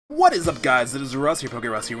What is up, guys? It is Russ here,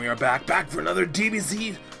 PokeRuss here. We are back for another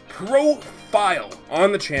DBZ profile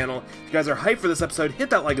on the channel. If you guys are hyped for this episode, hit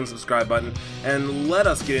that like and subscribe button, and let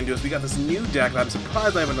us get into it. We got this new deck that I'm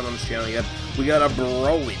surprised I haven't done on this channel yet. We got a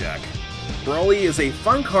Broly deck. Broly is a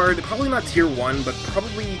fun card, probably not tier 1, but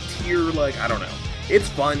probably tier, like, I don't know. It's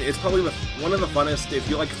fun. It's probably one of the funnest, if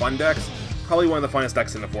you like fun decks, probably one of the funnest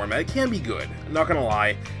decks in the format. It can be good, I'm not gonna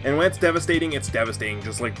lie. And when it's devastating,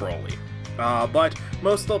 just like Broly. But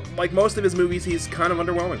most of his movies, he's kind of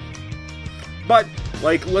underwhelming. But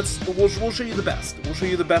like, we'll show you the best. We'll show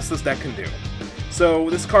you the best this deck can do. So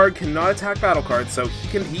this card cannot attack battle cards, so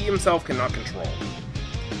he himself cannot control.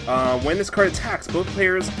 When this card attacks, both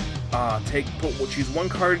players choose one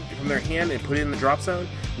card from their hand and put it in the drop zone.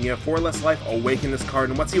 And you have 4 less life. Awaken this card,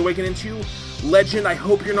 and what's he awaken into? Legend. I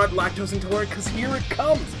hope you're not lactose intolerant, because here it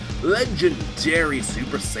comes. Legendary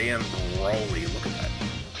Super Saiyan Broly. Look at that.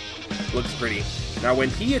 Looks pretty. Now when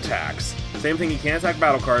he attacks, same thing, he can't attack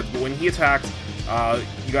battle cards, but when he attacks,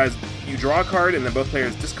 you draw a card, and then both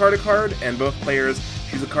players discard a card, and both players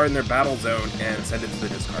choose a card in their battle zone and send it to the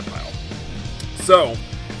discard pile. So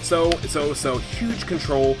huge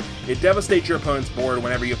control. It devastates your opponent's board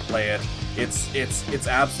whenever you play it. It's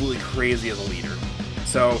absolutely crazy as a leader.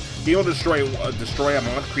 So being able to destroy a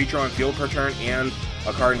monster creature on field per turn and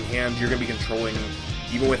a card in hand, you're going to be controlling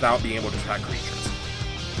even without being able to attack creatures.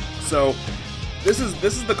 So this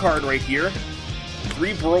is the card right here.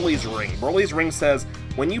 3 Broly's Ring. Broly's Ring says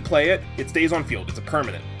when you play it, it stays on field. It's a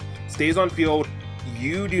permanent. It stays on field.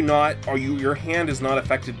 You do not, or your hand is not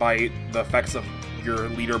affected by the effects of your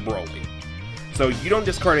leader Broly. So you don't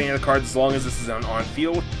discard any of the cards as long as this is on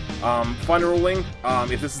field. Fun ruling: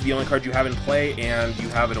 if this is the only card you have in play and you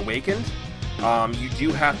have it awakened, you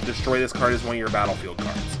do have to destroy this card as one of your battlefield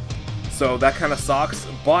cards. So that kind of sucks,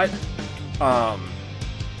 but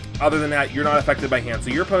other than that, you're not affected by hand.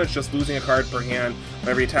 So your opponent's just losing a card per hand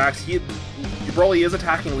whenever he attacks. Broly is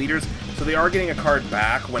attacking leaders, so they are getting a card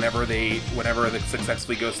back whenever it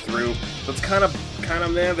successfully goes through. So it's kind of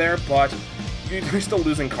there, but you're still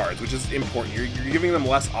losing cards, which is important. You're giving them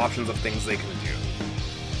less options of things they can do.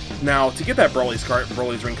 Now, to get that Broly's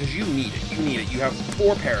Ring, because you need it. You have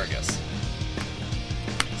 4 Paragus.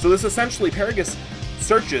 So this essentially, Paragus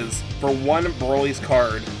searches for one Broly's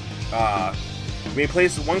card. You may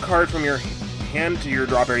place 1 card from your hand to your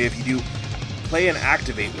drop area if you do play and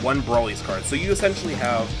activate 1 Broly's card. So you essentially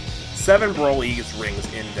have 7 Broly's Rings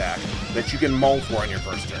in deck that you can mull for on your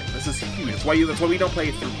first turn. This is huge. That's why we don't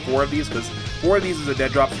play through 4 of these, because 4 of these is a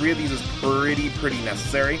dead drop, 3 of these is pretty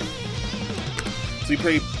necessary. So we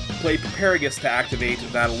play Paragus to activate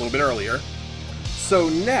that a little bit earlier. So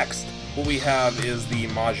next, what we have is the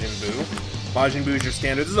Majin Buu. Majin Buu is your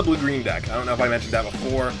standard. This is a blue-green deck. I don't know if I mentioned that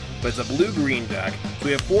before, but it's a blue-green deck. So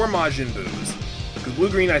we have 4 Majin Buus. Because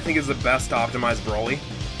blue-green, I think, is the best to optimize Broly.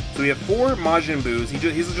 So we have 4 Majin Buus. He's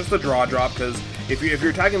just a draw drop, because if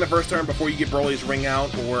you're attacking the first turn before you get Broly's Ring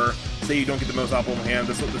out, or say you don't get the most optimal hand,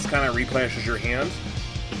 this kind of replenishes your hand.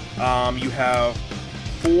 You have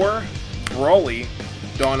 4 Broly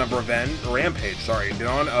Dawn of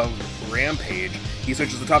Rampage. He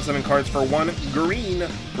switches the top 7 cards for 1 green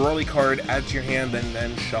Broly card, add to your hand,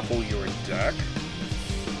 then shuffle your deck.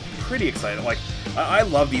 Pretty excited. Like, I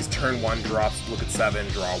love these turn 1 drops. Look at 7,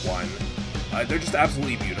 draw 1. They're just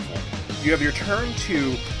absolutely beautiful. You have your turn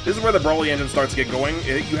 2. This is where the Broly engine starts to get going.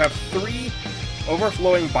 You have 3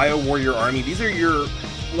 Overflowing Bio Warrior Army. These are your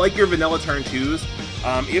vanilla turn 2s.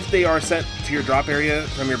 If they are sent to your drop area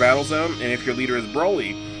from your battle zone, and if your leader is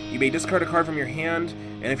Broly, you may discard a card from your hand,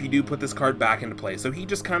 and if you do, put this card back into play. So he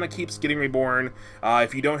just kind of keeps getting reborn.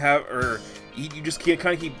 If you don't have, or you just kind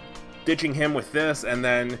of keep ditching him with this, and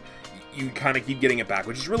then you kind of keep getting it back,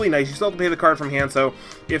 which is really nice. You still have to pay the card from hand, so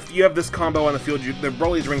if you have this combo on the field, the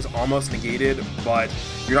Broly's Ring's almost negated, but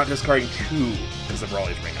you're not discarding 2 as a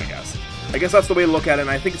Broly's Ring, I guess. I guess that's the way to look at it,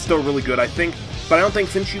 and I think it's still really good, but I don't think,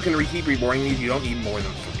 since you can keep reborning these, you don't need more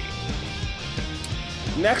than 3.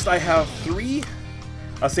 Next, I have 3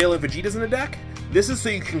 Assailant Vegetas in the deck. This is so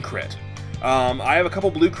you can crit. I have a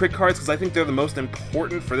couple blue crit cards because I think they're the most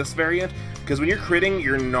important for this variant, because when you're critting,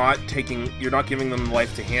 you're not giving them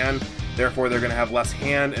life to hand, therefore they're going to have less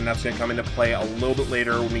hand, and that's going to come into play a little bit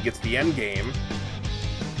later when we get to the end game.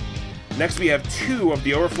 Next, we have 2 of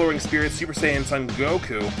the Overflowing Spirit Super Saiyan Son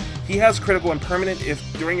Goku. He has critical and permanent. If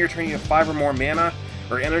during your turn you have 5 or more mana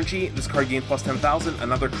or energy, this card gains plus 10,000.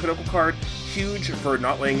 Another critical card, huge for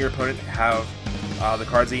not letting your opponent have the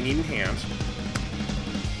cards they need in hand.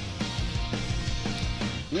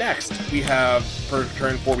 Next, we have, for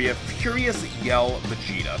turn 4, we have Furious Yell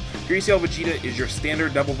Vegeta. Furious Yell Vegeta is your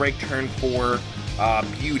standard double break turn 4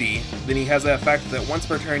 Beauty. Then he has the effect that once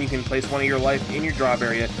per turn you can place one of your life in your drop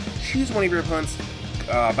area, choose one of your opponent's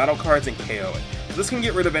battle cards, and KO it. So this can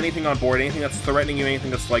get rid of anything on board, anything that's threatening you,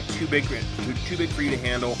 anything that's like too big for you to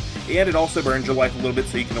handle, and it also burns your life a little bit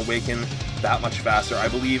so you can awaken that much faster. I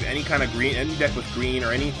believe any kind of green, any deck with green,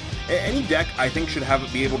 or any deck I think should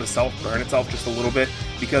be able to self-burn itself just a little bit,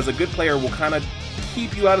 because a good player will kind of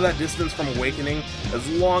keep you out of that distance from awakening as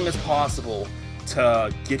long as possible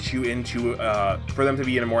to get you into, for them to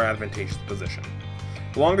be in a more advantageous position.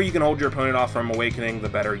 The longer you can hold your opponent off from awakening, the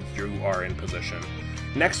better you are in position.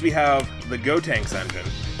 Next we have the Gotenks engine.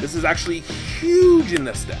 This is actually huge in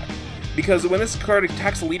this deck, because when this card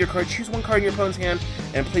attacks a leader card, choose one card in your opponent's hand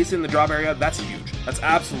and place it in the drop area. That's huge. That's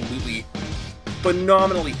absolutely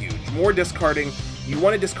phenomenally huge. More discarding. You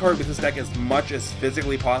want to discard with this deck as much as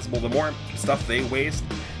physically possible. The more stuff they waste,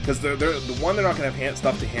 because they're not going to have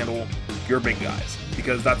stuff to handle your big guys,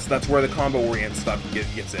 because that's where the combo-oriented stuff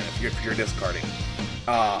gets in if you're discarding.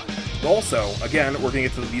 Also, again, we're going to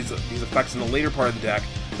get to these effects in the later part of the deck,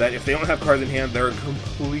 that if they don't have cards in hand, they're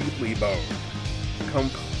completely boned.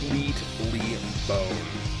 Completely boned.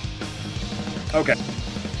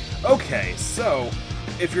 Okay, so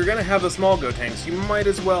if you're going to have the small Gotenks, you might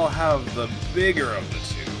as well have the bigger of the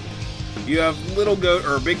two. You have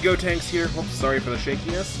big Gotenks here. Oops, sorry for the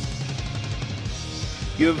shakiness.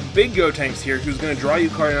 You have big Gotenks here, who's going to draw you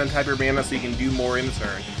a card and untap your mana so you can do more in the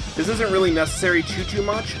turn. This isn't really necessary too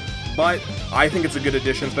much, but I think it's a good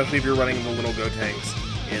addition, especially if you're running the little Gotenks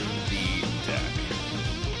in the deck.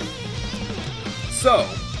 So,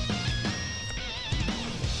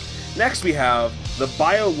 next we have the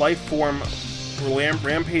Bio Lifeform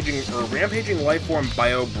Rampaging Lifeform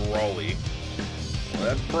Bio Brawly.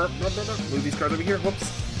 Move these cards over here.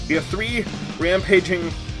 Whoops. We have 3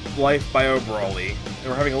 Rampaging Life Bio Brawly, and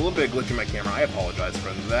we're having a little bit of glitch in my camera. I apologize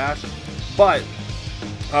for that, but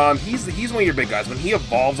he's one of your big guys. When he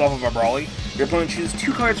evolves off of a Brawly, your opponent chooses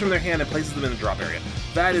 2 cards from their hand and places them in the drop area.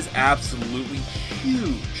 That is absolutely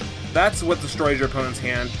huge. That's what destroys your opponent's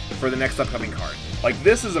hand for the next upcoming card. Like,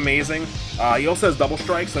 this is amazing. He also has double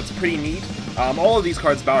strikes, so that's pretty neat. All of these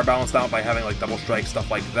cards are balanced out by having like double strike, stuff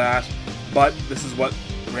like that. But this is what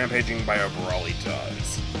Rampaging Bio Brawly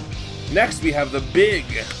does. Next, we have the big,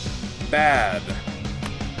 bad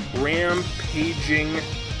Rampaging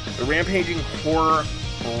Horror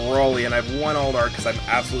Brawly, and I've won all art because I'm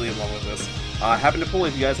absolutely in love with this. Happen to pull it.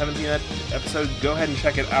 If you guys haven't seen that episode, go ahead and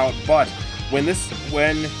check it out. But when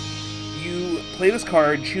you play this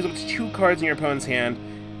card, choose up to 2 cards in your opponent's hand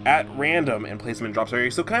at random and place them in drops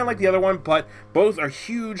area. So kind of like the other one, but both are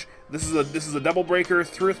huge. This is a double breaker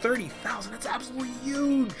through 30,000. It's absolutely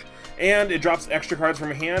huge, and it drops extra cards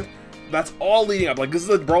from a hand. That's all leading up. Like, this is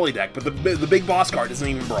a Brawly deck, but the big boss card isn't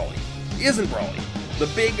even Brawly. Isn't Brawly. The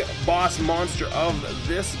big boss monster of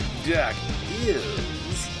this deck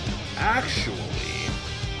is actually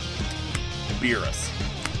Beerus.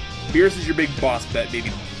 Beerus is your big boss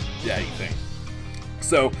baby daddy thing.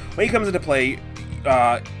 So when he comes into play,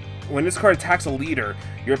 when this card attacks a leader,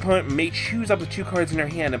 your opponent may choose up to 2 cards in their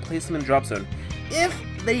hand and place them in drop zone. If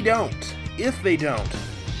they don't,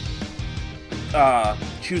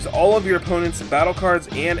 choose all of your opponent's battle cards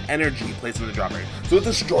and energy, place them in the drop area. So it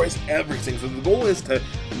destroys everything. So the goal is to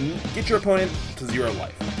get your opponent to 0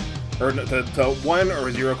 life. Or to 1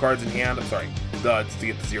 or 0 cards in hand. I'm sorry, to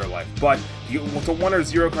get to 0 life. But to 1 or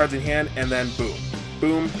 0 cards in hand, and then boom.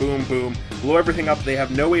 Boom, boom, boom. Blow everything up. They have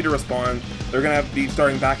no way to respond. They're going to be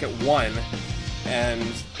starting back at 1. And,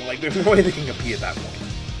 like, there's no way they can compete at that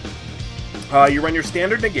point. You run your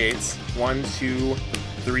standard negates. 1, 2,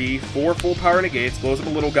 3, 4 full power negates, blows up a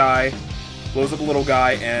little guy,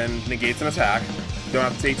 and negates an attack. Don't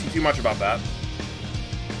have to say too much about that.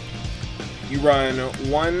 You run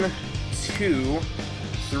 1, 2,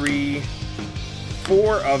 3,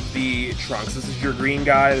 4 of the trunks. This is your green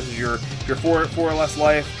guy. This is your 4 or less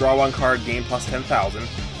life. Draw 1 card, gain plus 10,000.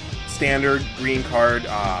 Standard green card.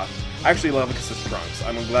 I actually love it because it's trunks.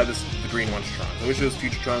 I'm glad the green one's trunks. I wish it was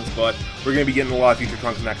future trunks, but we're going to be getting a lot of future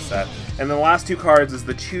trunks next set. And then the last 2 cards is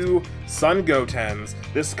the 2 Sun Gotens.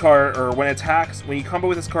 This card, or when it attacks, when you combo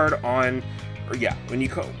with this card on, or yeah, when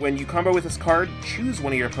you combo with this card, choose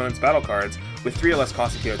one of your opponent's battle cards with 3 or less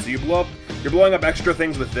cost of KO. So you're blowing up extra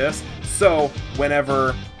things with this. So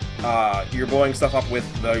whenever you're blowing stuff up with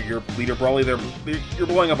your leader Brawly, you're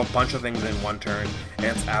blowing up a bunch of things in 1 turn, and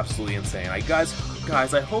it's absolutely insane. Guys,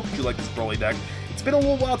 I hope you like this Brawly deck. It's been a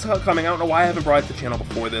little while coming. I don't know why I haven't brought it to the channel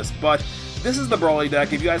before this, but this is the Brawly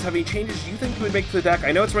deck. If you guys have any changes you think you would make to the deck,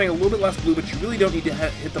 I know it's running a little bit less blue, but you really don't need to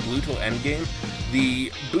hit the blue till endgame.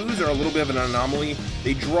 The boos are a little bit of an anomaly.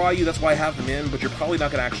 They draw you, that's why I have them in, but you're probably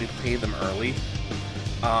not going to actually play them early.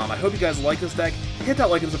 I hope you guys like this deck. Hit that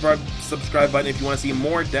like and subscribe button if you want to see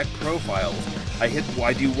more deck profiles.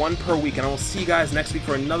 I do one per week, and I will see you guys next week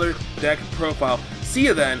for another deck profile. See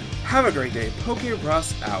you then. Have a great day.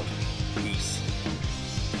 PokeRuss out. Peace.